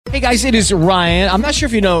Hey guys, it is Ryan. I'm not sure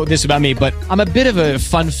if you know this about me, but I'm a bit of a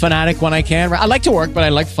fun fanatic when I can. I like to work, but I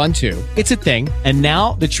like fun too. It's a thing. And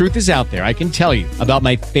now the truth is out there. I can tell you about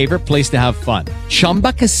my favorite place to have fun.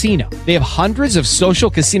 Chumba Casino. They have hundreds of social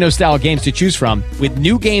casino style games to choose from with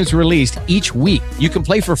new games released each week. You can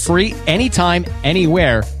play for free anytime,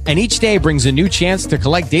 anywhere. And each day brings a new chance to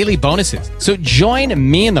collect daily bonuses. So join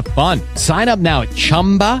me in the fun. Sign up now at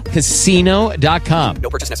ChumbaCasino.com. No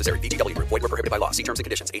purchase necessary. VGW. Void where prohibited by law. See terms and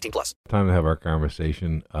conditions. 18+. Time to have our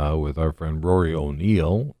conversation with our friend Rory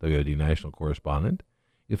O'Neill, WOD national correspondent.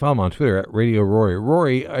 You follow him on Twitter at Radio Rory.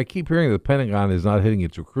 Rory, I keep hearing the Pentagon is not hitting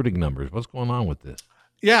its recruiting numbers. What's going on with this?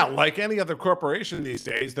 Yeah, like any other corporation these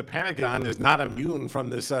days, the Pentagon is not immune from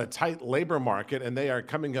this tight labor market, and they are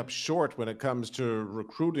coming up short when it comes to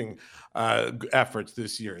recruiting efforts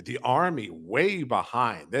this year. The Army, way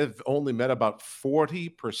behind. They've only met about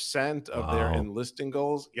 40% of their enlisting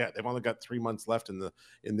goals. Yeah, they've only got 3 months left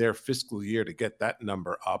in their fiscal year to get that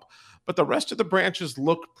number up. But the rest of the branches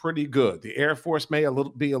look pretty good. The Air Force may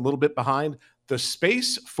be a little bit behind. The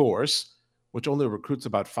Space Force, which only recruits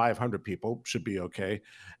about 500 people, should be okay.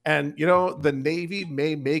 And, the Navy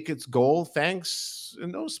may make its goal thanks,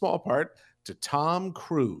 in no small part, to Tom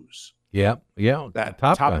Cruise. Yeah. That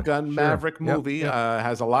Top Gun Sure. Maverick movie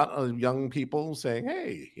has a lot of young people saying,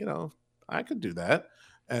 hey, I could do that,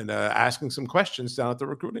 and asking some questions down at the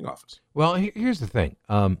recruiting office. Well, here's the thing.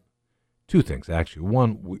 Two things, actually.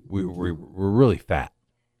 One, we're really fat.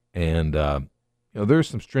 And, there's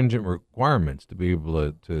some stringent requirements to be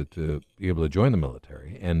able to be able to join the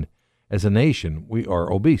military, and as a nation, we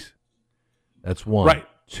are obese. That's one. Right.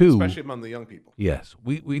 Two, especially among the young people. Yes,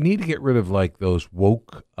 we need to get rid of like those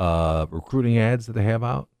woke recruiting ads that they have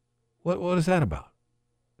out. What is that about?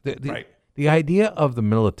 The idea of the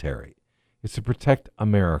military is to protect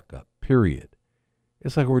America. Period.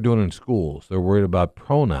 It's like we're doing in schools. They're worried about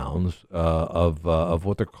pronouns of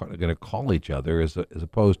what they're going to call each other, as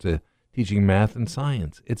opposed to teaching math and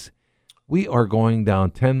science. We are going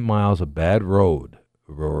down 10 miles of bad road,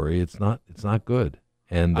 Rory. It's not good.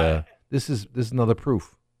 And this is another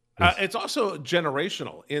proof. It's also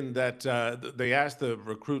generational in that they asked the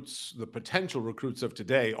potential recruits of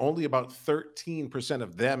today, only about 13%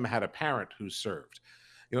 of them had a parent who served.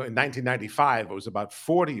 In 1995, it was about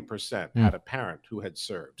 40% had a parent who had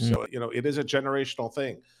served. So, it is a generational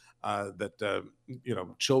thing. That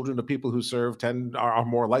children of people who serve are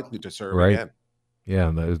more likely to serve again.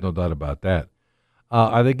 Yeah, there's no doubt about that.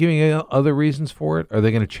 Are they giving other reasons for it? Are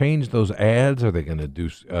they going to change those ads? Are they going to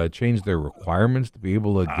change their requirements to be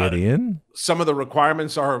able to get in? Some of the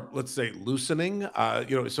requirements are, let's say, loosening.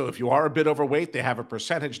 So if you are a bit overweight, they have a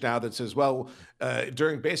percentage now that says,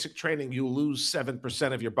 during basic training, you lose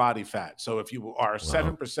 7% of your body fat. So if you are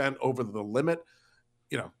 7% over the limit,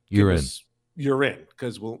 you're in. You're in,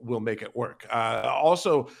 because we'll make it work.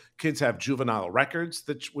 Also, kids have juvenile records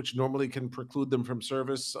which normally can preclude them from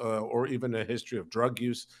service, or even a history of drug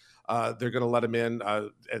use. They're going to let them in,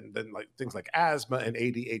 and then things like asthma and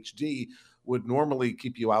ADHD would normally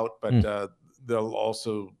keep you out, but they'll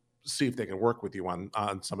also see if they can work with you on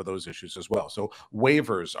some of those issues as well. So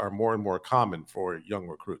waivers are more and more common for young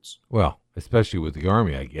recruits. Well, especially with the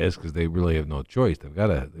Army, I guess, because they really have no choice. They've got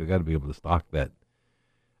to be able to stock those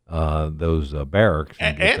barracks.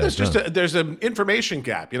 And there's an information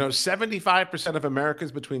gap. 75% of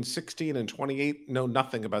Americans between 16 and 28 know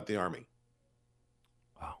nothing about the Army.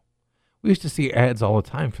 Wow. We used to see ads all the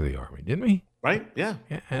time for the Army, didn't we? Right? Yeah.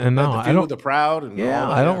 And now I don't. The Proud. And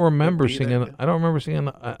I don't remember seeing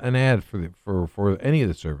an ad for any of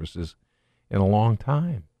the services in a long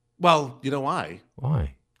time. Well, you know why?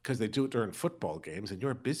 Why? Because they do it during football games, and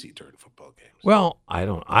you're busy during football games. Well,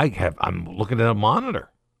 I'm looking at a monitor.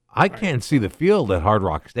 I can't see the field at Hard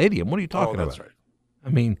Rock Stadium. What are you talking about? That's right. I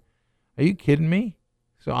mean, are you kidding me?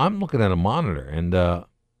 So I'm looking at a monitor, and there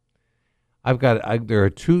are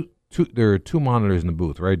two monitors in the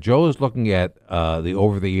booth, right? Joe is looking at the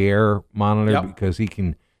over-the-air monitor because he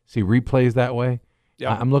can see replays that way.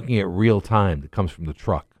 Yep. I'm looking at real time that comes from the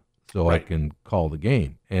truck, so I can call the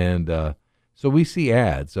game. And so we see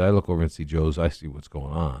ads. So I look over and see Joe's. I see what's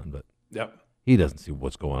going on, but he doesn't see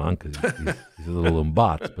what's going on because he's a little in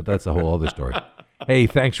bots, but that's a whole other story. Hey,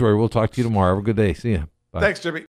 thanks, Roy. We'll talk to you tomorrow. Have a good day. See ya. Bye. Thanks, Jimmy.